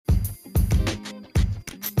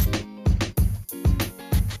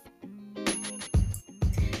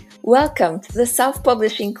Welcome to the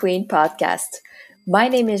Self-Publishing Queen podcast. My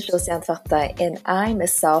name is Josiane Fortin and I'm a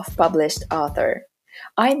self-published author.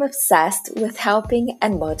 I'm obsessed with helping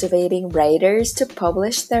and motivating writers to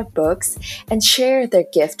publish their books and share their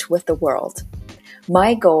gift with the world.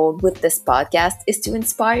 My goal with this podcast is to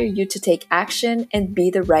inspire you to take action and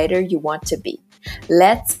be the writer you want to be.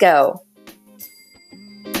 Let's go!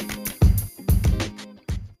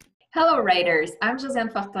 Hello, writers. I'm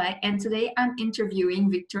Josiane Fortin, and today I'm interviewing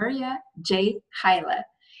Victoria J. Hyla.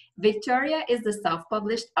 Victoria is the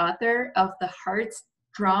self-published author of the Hearts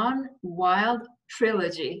Drawn Wild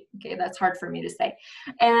trilogy. Okay, that's hard for me to say.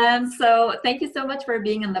 And so thank you so much for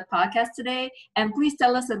being on the podcast today. And please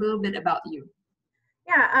tell us a little bit about you.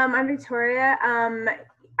 Yeah, I'm Victoria.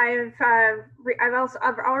 I've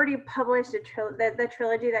already published the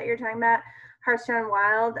trilogy that you're talking about, Hearts Drawn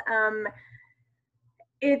Wild. I'm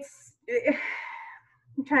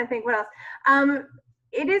trying to think what else.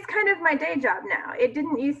 It is kind of my day job now. It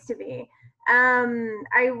didn't used to be.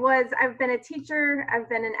 I've been a teacher. I've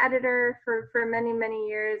been an editor for many, many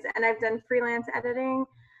years, and I've done freelance editing.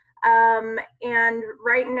 And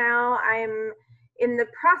right now I'm in the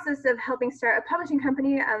process of helping start a publishing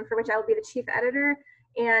company for which I will be the chief editor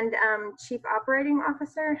and chief operating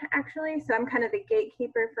officer, actually. So I'm kind of the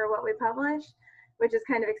gatekeeper for what we publish, which is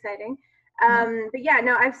kind of exciting. But yeah,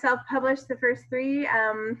 no, I've self-published the first three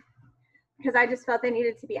because I just felt they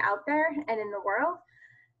needed to be out there and in the world.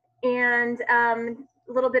 And a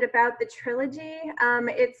little bit about the trilogy.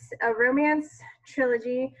 It's a romance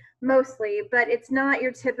trilogy mostly, but it's not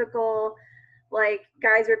your typical like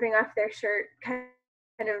guys ripping off their shirt kind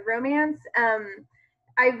of romance.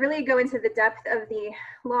 I really go into the depth of the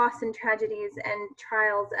loss and tragedies and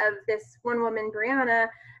trials of this one woman, Brianna,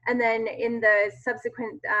 and then in the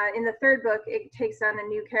subsequent, in the third book, it takes on a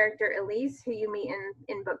new character, Elise, who you meet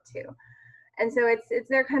in book 2. And so it's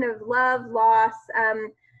their kind of love, loss.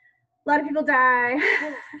 A lot of people die,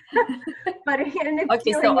 but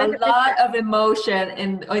okay, so a lot of emotion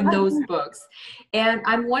in those books. And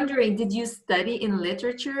I'm wondering, did you study in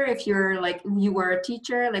literature? If you were a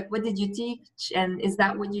teacher, like what did you teach? And is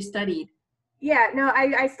that what you studied? Yeah, no,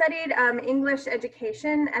 I studied English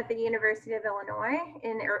education at the University of Illinois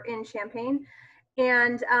in Champaign.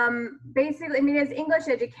 And basically, I mean, it's English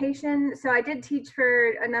education. So I did teach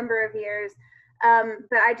for a number of years,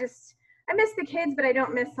 but I miss the kids, but I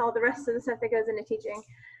don't miss all the rest of the stuff that goes into teaching.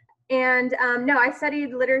 And no, I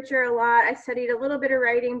studied literature a lot. I studied a little bit of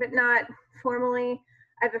writing, but not formally.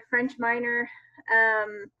 I have a French minor.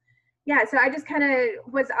 Yeah, so I just kind of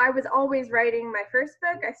I was always writing my first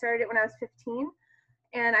book. I started it when I was 15,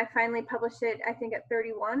 and I finally published it, I think, at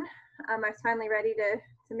 31. I was finally ready to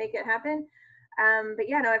make it happen. But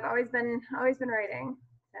yeah, no, I've always been writing.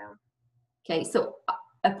 So. Okay, so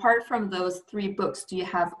apart from those 3 books, do you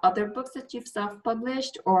have other books that you've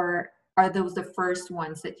self-published, or are those the first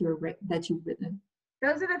ones that you've written?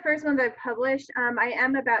 Those are the first ones I've published. I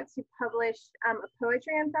am about to publish a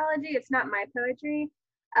poetry anthology. It's not my poetry,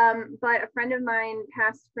 but a friend of mine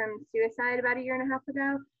passed from suicide about 1.5 years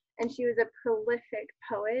ago, and she was a prolific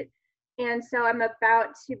poet. And so I'm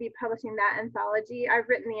about to be publishing that anthology. I've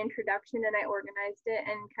written the introduction and I organized it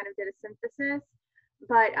and kind of did a synthesis.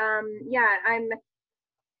 But yeah, I'm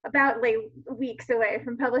about like weeks away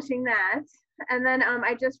from publishing that. And then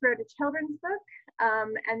I just wrote a children's book,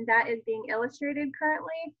 and that is being illustrated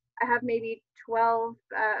currently. I have maybe 12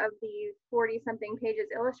 of the 40-something pages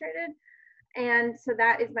illustrated. And so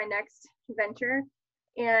that is my next venture.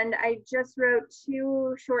 And I just wrote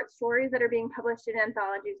 2 short stories that are being published in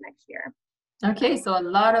anthologies next year. Okay, so a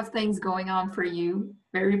lot of things going on for you,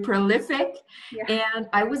 very prolific. Yeah. And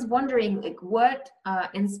I was wondering, like, what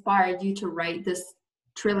inspired you to write this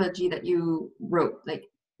trilogy that you wrote? Like,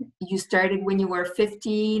 you started when you were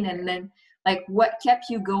 15, and then like what kept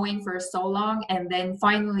you going for so long, and then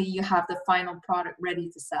finally you have the final product ready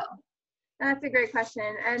to sell? That's a great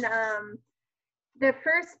question. And the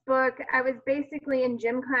first book, I was basically in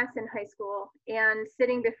gym class in high school and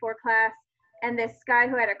sitting before class, and this guy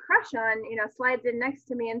who I had a crush on, slides in next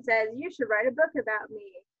to me and says, "You should write a book about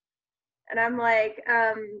me." And I'm like,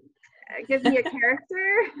 give me a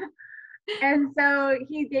character. And so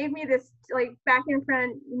he gave me this like back in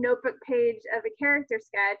front notebook page of a character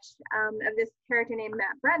sketch of this character named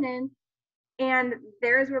Matt Brennan. And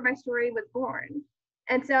there's where my story was born.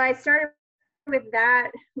 And so I started with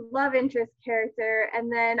that love interest character,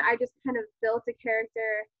 and then I just kind of built a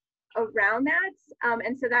character around that.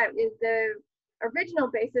 And so that is the original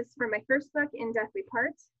basis for my first book, In Death We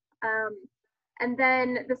Part. And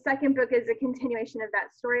then the second book is a continuation of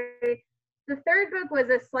that story. The third book was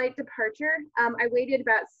a slight departure. I waited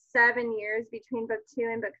about 7 years between book 2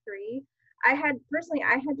 and book 3. I had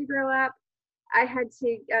to grow up. I had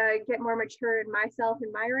to get more mature in myself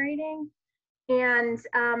and my writing. And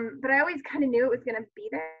but I always kind of knew it was going to be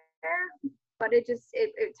there, but it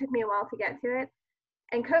took me a while to get to it.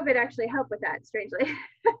 And COVID actually helped with that, strangely.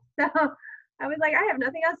 So I was like, I have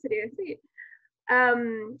nothing else to do. Sweet.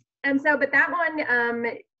 But that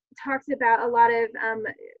one talks about a lot of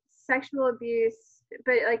sexual abuse,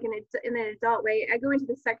 but like in an adult way. I go into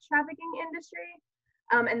the sex trafficking industry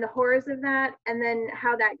and the horrors of that, and then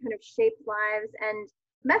how that kind of shapes lives and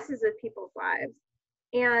messes with people's lives,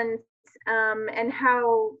 and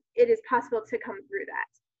how it is possible to come through that.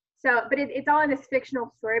 So, but it's all in this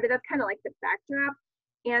fictional story, but that's kind of like the backdrop.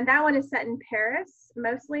 And that one is set in Paris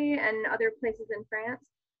mostly, and other places in France.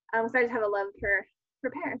 So I just have a love for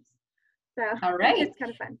Paris. So all right, it's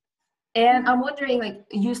kind of fun. And I'm wondering, like,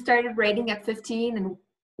 you started writing at 15, and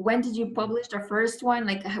when did you publish the first one?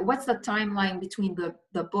 Like, what's the timeline between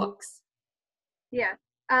the books? Yeah.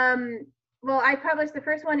 Well, I published the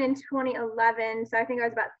first one in 2011, so I think I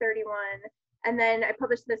was about 31. And then I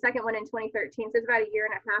published the second one in 2013, so it's about a year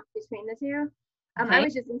and a half between the two. Okay. I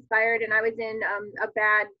was just inspired, and I was in a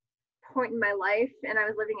bad point in my life, and I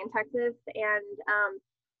was living in Texas, and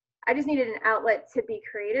I just needed an outlet to be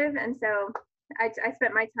creative, and so I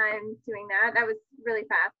spent my time doing that. That was really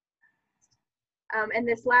fast. And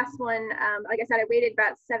this last one, like I said, I waited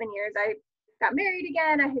about 7 years. I got married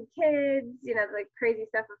again. I had kids, like crazy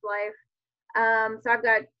stuff of life. So I've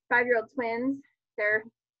got 5-year-old twins. They're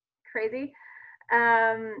crazy.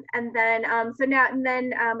 And then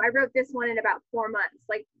I wrote this one in about 4 months.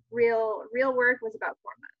 Like real work was about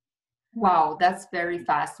 4 months. Wow, that's very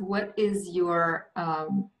fast. What is your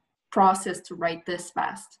process to write this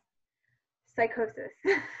fast? Psychosis.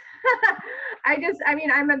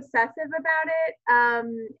 I'm obsessive about it.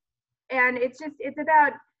 And it's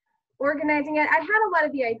about organizing it. I had a lot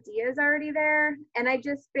of the ideas already there, and I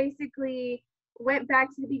just basically went back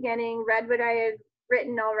to the beginning, read what I had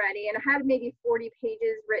written already, and I had maybe 40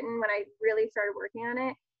 pages written when I really started working on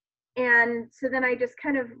it. And so then I just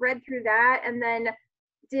kind of read through that, and then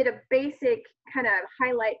did a basic kind of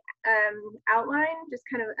highlight outline, just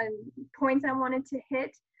kind of points I wanted to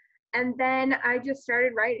hit. And then I just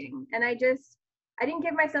started writing, and I didn't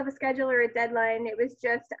give myself a schedule or a deadline. It was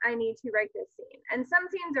just, I need to write this scene. And some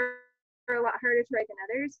scenes are a lot harder to write than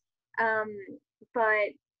others.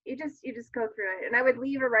 But you just go through it. And I would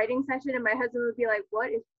leave a writing session, and my husband would be like, "What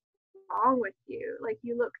is wrong with you? Like,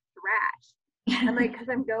 you look thrashed." I'm like, "Because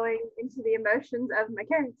I'm going into the emotions of my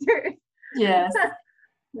characters." Yes.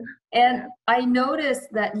 And I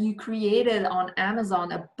noticed that you created on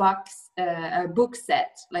Amazon a book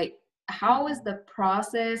set. Like, how is the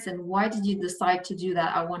process, and why did you decide to do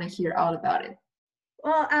that? I want to hear all about it.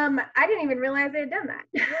 Well, I didn't even realize I had done that.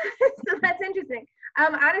 So that's interesting.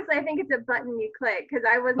 Honestly, I think it's a button you click, because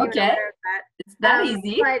I wasn't even aware of that. It's that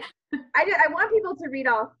easy. But I want people to read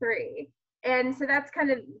all three. And so that's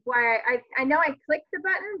kind of why I know I clicked the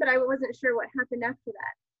button, but I wasn't sure what happened after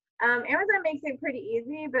that. Amazon makes it pretty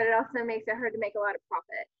easy, but it also makes it hard to make a lot of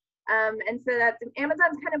profit. And so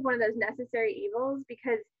Amazon's kind of one of those necessary evils,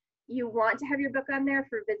 because you want to have your book on there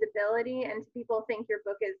for visibility, and people think your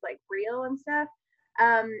book is like real and stuff.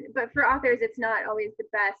 But for authors, it's not always the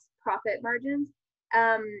best profit margins.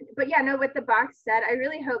 But yeah, no, with the box set, I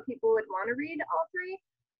really hope people would want to read all three.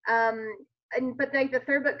 But like the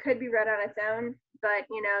third book could be read on its own, but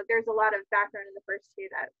there's a lot of background in the first two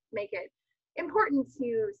that make it important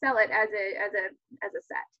to sell it as a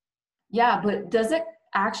set. Yeah, but does it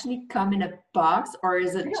actually come in a box, or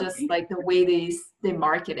is it just like the way they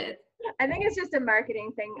market it? I think it's just a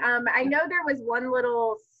marketing thing. I know there was one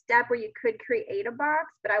little step where you could create a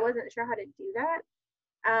box, but I wasn't sure how to do that.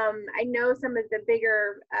 I know some of the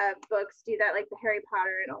bigger books do that, like the Harry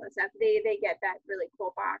Potter and all that stuff. They get that really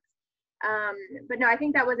cool box. But no, I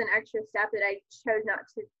think that was an extra step that I chose not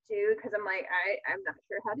to do, because I'm like, I'm not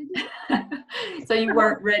sure how to do it. So you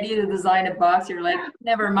weren't ready to design a box. You're like,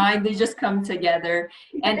 never mind, they just come together.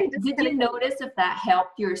 And did you notice if that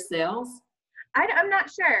helped your sales? I'm not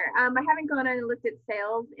sure. I haven't gone on and looked at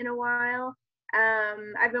sales in a while.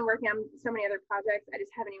 I've been working on so many other projects, I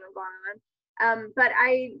just haven't even gone on. But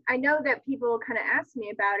I know that people kind of ask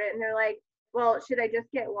me about it, and they're like, well, should I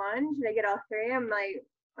just get one? Should I get all three? I'm like,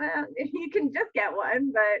 well, you can just get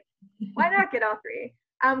one, but why not get all three?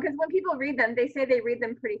 Because when people read them, they say they read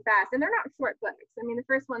them pretty fast, and they're not short books. I mean, the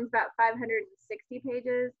first one's about 560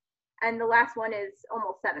 pages, and the last one is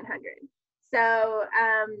almost 700. So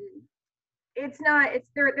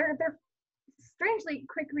they're strangely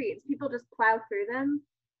quick reads. People just plow through them.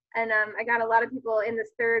 And I got a lot of people in this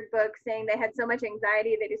third book saying they had so much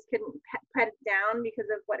anxiety they just couldn't put it down because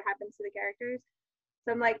of what happens to the characters.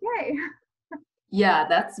 So I'm like, yay. Yeah,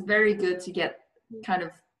 that's very good to get kind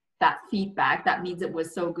of that feedback. That means it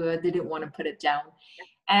was so good, they didn't want to put it down.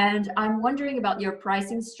 And I'm wondering about your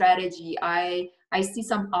pricing strategy. I see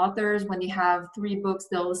some authors, when they have 3 books,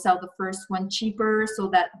 they'll sell the first one cheaper so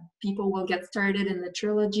that people will get started in the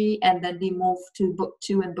trilogy, and then they move to book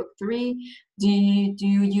 2 and book 3. Do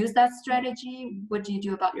you use that strategy? What do you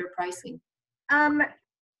do about your pricing?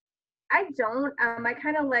 I don't. I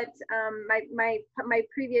kind of let my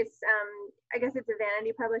previous, I guess it's a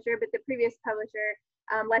vanity publisher, but the previous publisher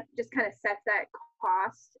let just kind of set that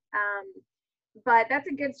cost. But that's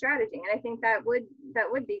a good strategy, and I think that would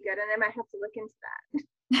be good, and I might have to look into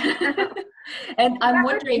that. And I'm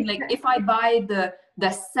wondering, like, if I buy the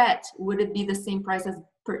set, would it be the same price as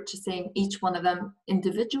purchasing each one of them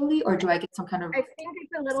individually, or do I get some kind of? I think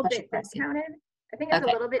it's a little bit discounted. I think it's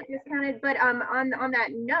a little bit discounted, but on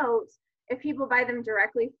that note, if people buy them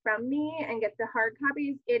directly from me and get the hard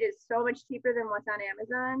copies, it is so much cheaper than what's on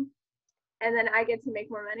Amazon, and then I get to make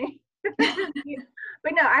more money.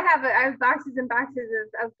 But no, I have boxes and boxes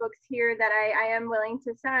of books here that I am willing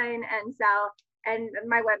to sign and sell, and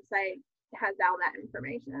my website has all that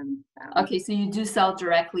information. So. Okay, so you do sell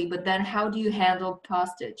directly, but then how do you handle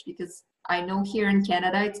postage? Because I know here in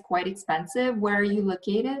Canada it's quite expensive. Where are you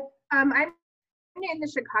located? I'm in the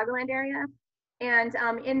Chicagoland area, and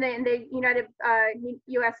in the United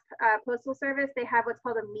U.S. Postal Service, they have what's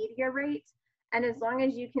called a media rate, and as long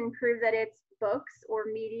as you can prove that it's books or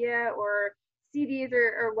media or CDs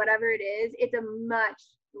or whatever it is, it's a much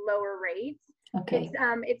lower rate. Okay.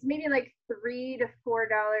 It's maybe like $3 to $4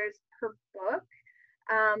 per book.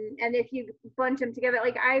 And if you bunch them together,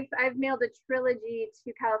 like I've mailed a trilogy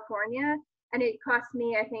to California, and it cost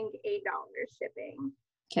me, I think, $8 shipping.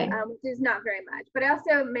 Okay. Which is not very much. But I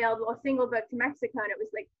also mailed a single book to Mexico, and it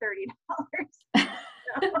was like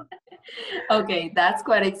 $30. Okay, that's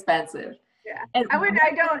quite expensive. Yeah, and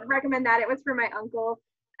I don't recommend that. It was for my uncle,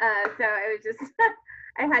 so it was just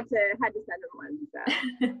I had to send him one.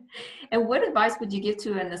 So. And what advice would you give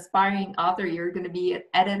to an aspiring author? You're going to be an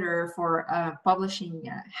editor for a publishing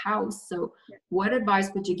house. So what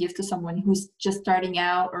advice would you give to someone who's just starting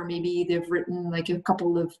out, or maybe they've written like a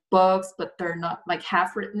couple of books, but they're not like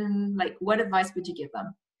half written? Like, what advice would you give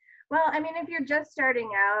them? Well, I mean, if you're just starting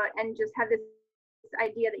out and just have this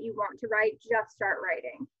idea that you want to write, just start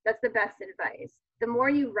writing. That's the best advice. The more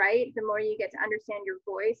you write, the more you get to understand your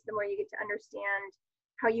voice, the more you get to understand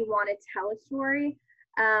how you want to tell a story.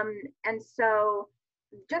 And so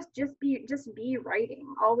just be writing.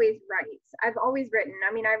 Always write. I've always written.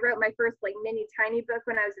 I mean, I wrote my first like mini tiny book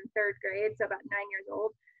when I was in 3rd grade, so about 9 years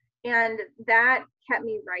old, and that kept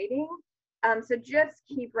me writing. So just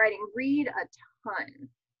keep writing. Read a ton.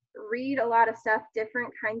 Read a lot of stuff,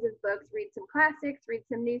 different kinds of books. Read some classics, read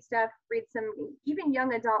some new stuff, read some even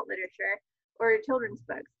young adult literature or children's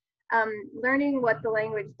books. Learning what the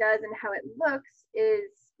language does and how it looks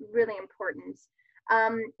is really important.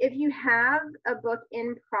 If you have a book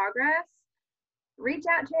in progress, reach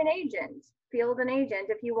out to an agent, field an agent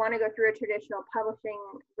if you want to go through a traditional publishing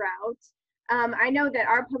route. I know that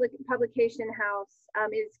our publication house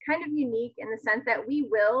is kind of unique in the sense that we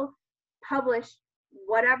will publish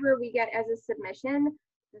whatever we get as a submission.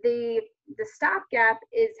 The stopgap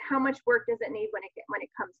is how much work does it need when it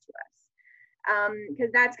comes to us, because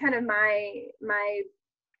that's kind of my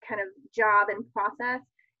kind of job and process,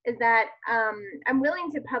 is that I'm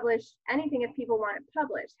willing to publish anything if people want it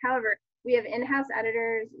published. However, we have in-house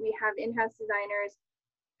editors, we have in-house designers.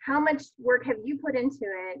 How much work have you put into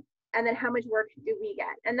it, and then how much work do we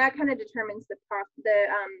get? And that kind of determines the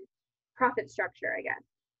profit structure, I guess.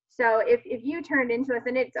 So if you turned into us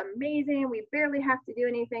and it's amazing, we barely have to do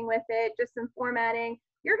anything with it, just some formatting,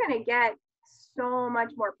 you're going to get so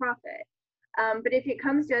much more profit. But if it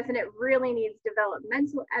comes to us and it really needs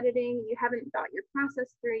developmental editing, you haven't thought your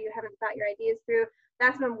process through, you haven't thought your ideas through,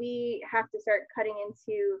 that's when we have to start cutting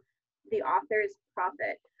into the author's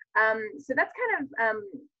profit. So that's kind of,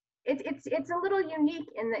 it's a little unique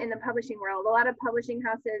in the publishing world. A lot of publishing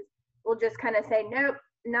houses will just kind of say, nope,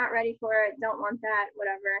 not ready for it, don't want that,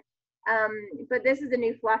 whatever. But this is a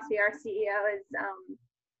new philosophy. Our CEO is,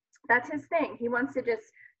 that's his thing. He wants to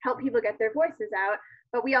just help people get their voices out,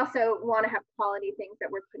 but we also want to have quality things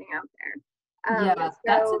that we're putting out there. Yeah, so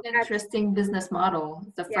that's an interesting business model.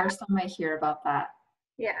 It's the first time I hear about that.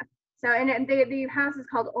 Yeah. So, and the house is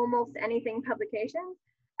called Almost Anything Publications.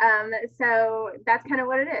 So that's kind of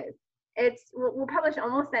what it is. We'll publish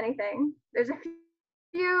almost anything. There's a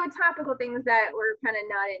few topical things that we're kind of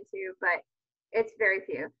not into, but It's very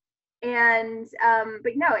few. And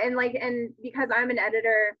but no, and because I'm an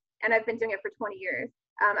editor and I've been doing it for 20 years,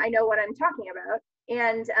 I know what I'm talking about.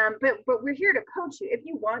 And but we're here to coach you. If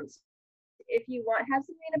you want have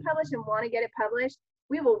something to publish and want to get it published,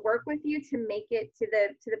 we will work with you to make it to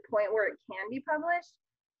the point where it can be published.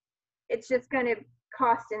 It's just going to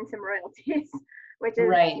cost in some royalties, which is,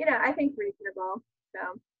 right. I think reasonable.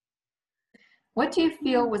 So what do you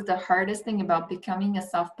feel was the hardest thing about becoming a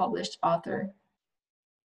self-published author?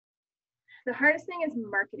 The hardest thing is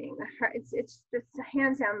marketing. It's just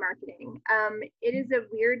hands down marketing. It is a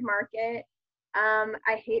weird market.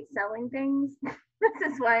 I hate selling things.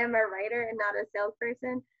 This is why I'm a writer and not a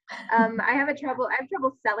salesperson. I have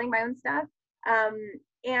trouble selling my own stuff,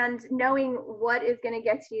 and knowing what is going to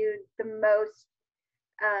get you the most,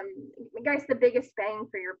 the biggest bang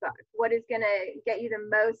for your buck. What is going to get you the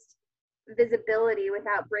most visibility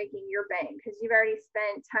without breaking your bank, because you've already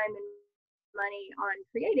spent time and money on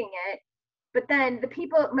creating it. But then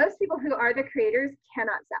most people who are the creators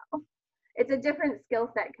cannot sell. It's a different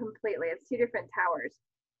skill set completely. It's two different towers.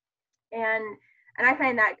 And I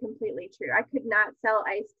find that completely true. I could not sell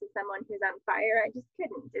ice to someone who's on fire. I just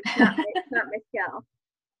couldn't. It's not my skill.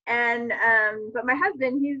 And but my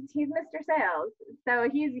husband, he's Mr. Sales, so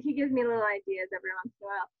he gives me little ideas every once in a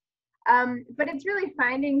while. But it's really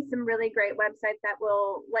finding some really great websites that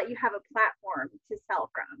will let you have a platform to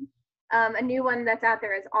sell from. A new one that's out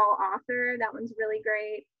there is All Author. That one's really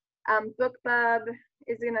great. BookBub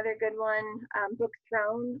is another good one. Book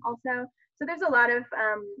Throne also. So there's a lot of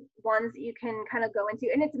ones that you can kind of go into,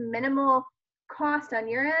 and it's minimal cost on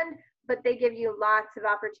your end, but they give you lots of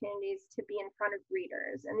opportunities to be in front of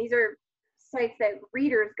readers. And these are sites that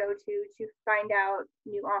readers go to find out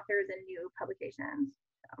new authors and new publications.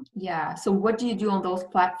 So. Yeah. So what do you do on those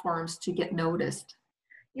platforms to get noticed?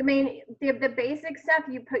 You mean the basic stuff?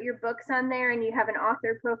 You put your books on there and you have an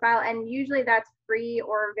author profile, and usually that's free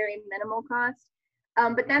or very minimal cost.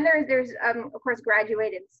 But then there's of course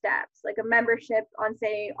graduated steps, like a membership on,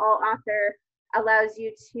 say, All Author allows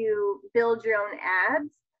you to build your own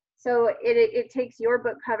ads. So it takes your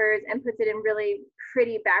book covers and puts it in really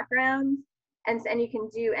pretty backgrounds, and you can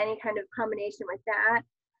do any kind of combination with that.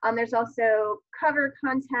 There's also cover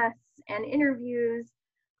contests and interviews,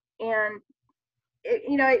 and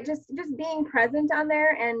it just being present on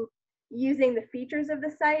there and using the features of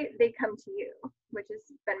the site, they come to you, which has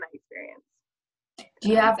been my experience. Do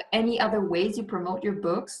you have any other ways you promote your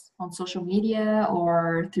books on social media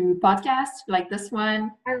or through podcasts like this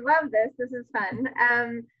one? I love this. This is fun.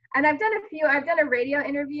 And I've done a radio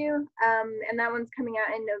interview, and that one's coming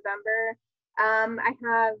out in November.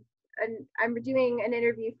 I'm doing an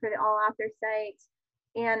interview for the All Author site,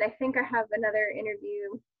 and I think I have another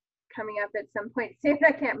interview coming up at some point soon.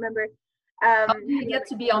 I can't remember. How did you get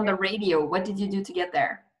to be on the radio? What did you do to get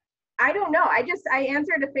there? I don't know. I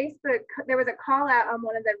answered a Facebook. There was a call out on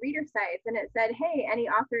one of the reader sites, and it said, "Hey, any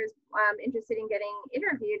authors interested in getting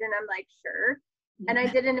interviewed?" And I'm like, "Sure." And I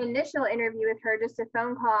did an initial interview with her, just a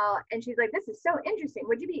phone call, and she's like, "This is so interesting.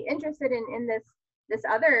 Would you be interested in this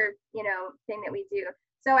other thing that we do?"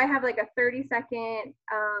 So I have like a 30-second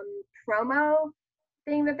promo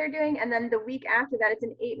thing that they're doing, and then the week after that, it's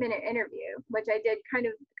an 8-minute interview, which I did kind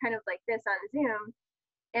of like this on Zoom.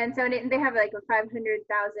 And so they have like a 500,000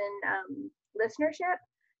 listenership.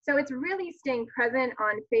 So it's really staying present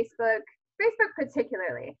on Facebook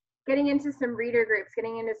particularly, getting into some reader groups,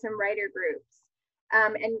 getting into some writer groups,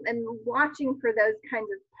 and watching for those kinds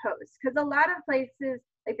of posts. Because a lot of places,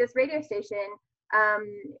 like this radio station,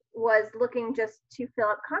 was looking just to fill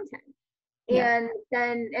up content. Yeah.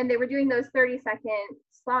 And they were doing those 30-second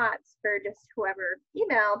slots for just whoever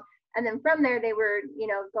emailed. And then from there, they were,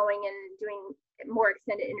 going and doing more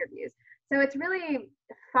extended interviews. So it's really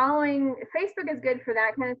following. Facebook is good for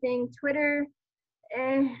that kind of thing. Twitter,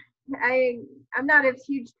 I'm not a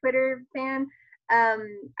huge Twitter fan.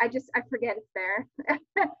 I forget it's there.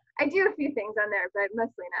 I do a few things on there, but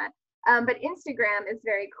mostly not. But Instagram is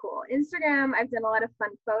very cool. Instagram, I've done a lot of fun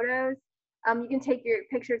photos. You can take your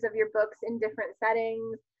pictures of your books in different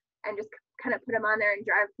settings and just kind of put them on there and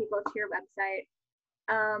drive people to your website.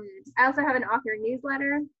 I also have an author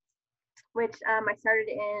newsletter, which I started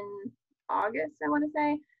in August, I want to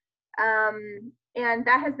say. And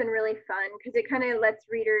that has been really fun because it kind of lets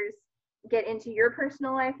readers get into your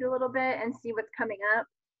personal life a little bit and see what's coming up.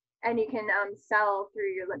 And you can sell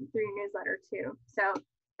through your newsletter too. So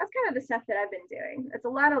that's kind of the stuff that I've been doing. It's a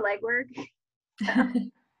lot of legwork. So.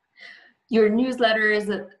 Your newsletter, is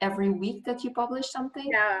it every week that you publish something?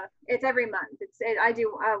 Yeah, it's every month. I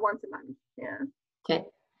do once a month. Yeah. Okay.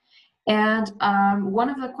 And one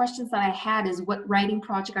of the questions that I had is, what writing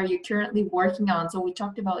project are you currently working on? So we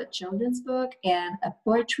talked about a children's book and a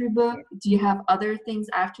poetry book. Do you have other things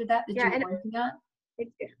after that Yeah, you're working on? I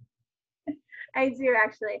do. I do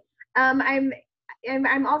actually. I'm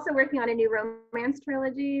also working on a new romance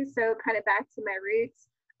trilogy, so kind of back to my roots.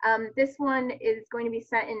 This one is going to be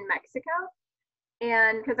set in Mexico,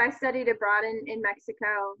 and because I studied abroad in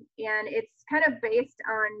Mexico, and it's kind of based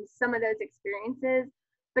on some of those experiences,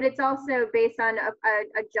 but it's also based on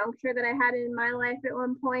a juncture that I had in my life at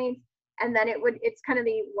one point, and then it's kind of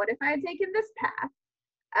the what if I had taken this path.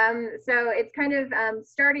 So it's kind of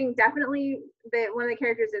starting definitely one of the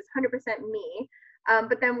characters is 100% me,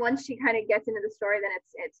 but then once she kind of gets into the story, then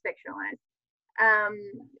it's fictionalized.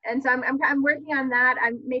 And so I'm working on that.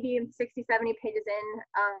 I'm maybe 60, 70 pages in,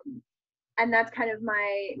 and that's kind of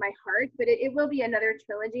my heart. But it will be another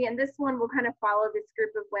trilogy, and this one will kind of follow this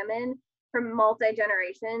group of women from multi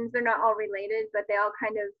generations. They're not all related, but they all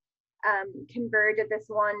kind of converge at this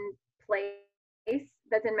one place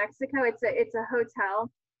that's in Mexico. It's a hotel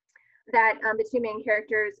that the two main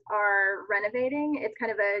characters are renovating. It's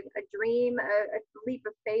kind of a dream, a leap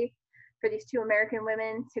of faith for these two American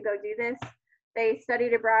women to go do this. They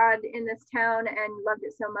studied abroad in this town and loved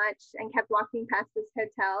it so much and kept walking past this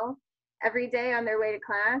hotel every day on their way to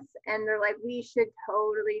class. And they're like, we should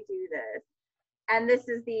totally do this. And this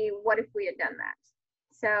is the what if we had done that.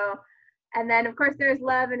 So, and then of course there's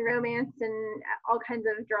love and romance and all kinds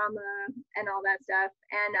of drama and all that stuff.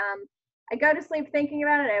 And I go to sleep thinking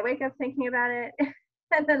about it. I wake up thinking about it,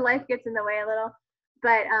 and then life gets in the way a little.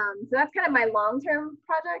 But so that's kind of my long-term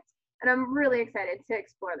project, and I'm really excited to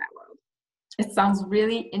explore that world. It sounds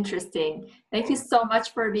really interesting. Thank you so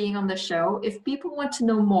much for being on the show. If people want to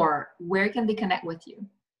know more, where can they connect with you?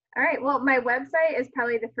 All right. Well, my website is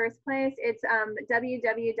probably the first place. It's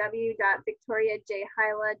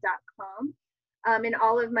www.victoriajhyla.com. And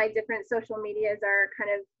all of my different social medias are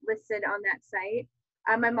kind of listed on that site.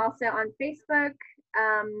 I'm also on Facebook,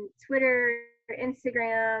 Twitter,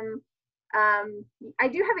 Instagram. I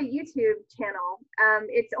do have a YouTube channel.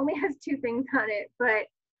 It only has 2 things on it, but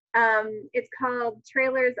it's called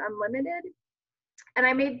Trailers Unlimited. And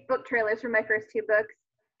I made book trailers for my first 2 books,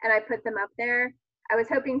 and I put them up there. I was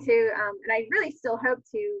hoping to, and I really still hope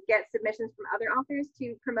to get submissions from other authors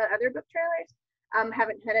to promote other book trailers.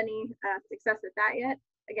 Haven't had any success with that yet.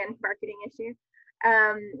 Again, marketing issue.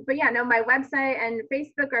 But yeah, no, my website and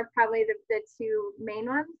Facebook are probably the 2 main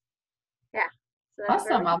ones. Yeah. So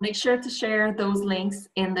awesome. I'll make sure to share those links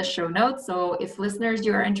in the show notes. So if listeners,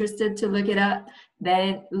 you are interested to look it up,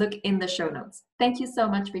 then look in the show notes. Thank you so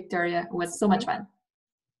much, Victoria. It was so much fun.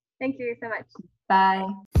 Thank you so much. Bye.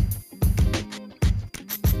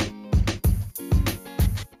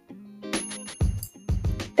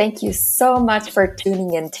 Thank you so much for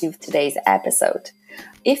tuning into today's episode.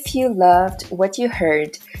 If you loved what you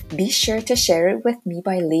heard, be sure to share it with me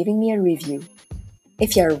by leaving me a review.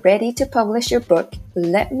 If you're ready to publish your book,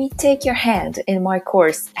 let me take your hand in my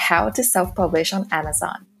course, How to Self-Publish on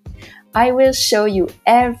Amazon. I will show you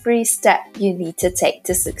every step you need to take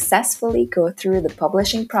to successfully go through the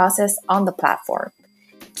publishing process on the platform.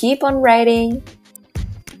 Keep on writing,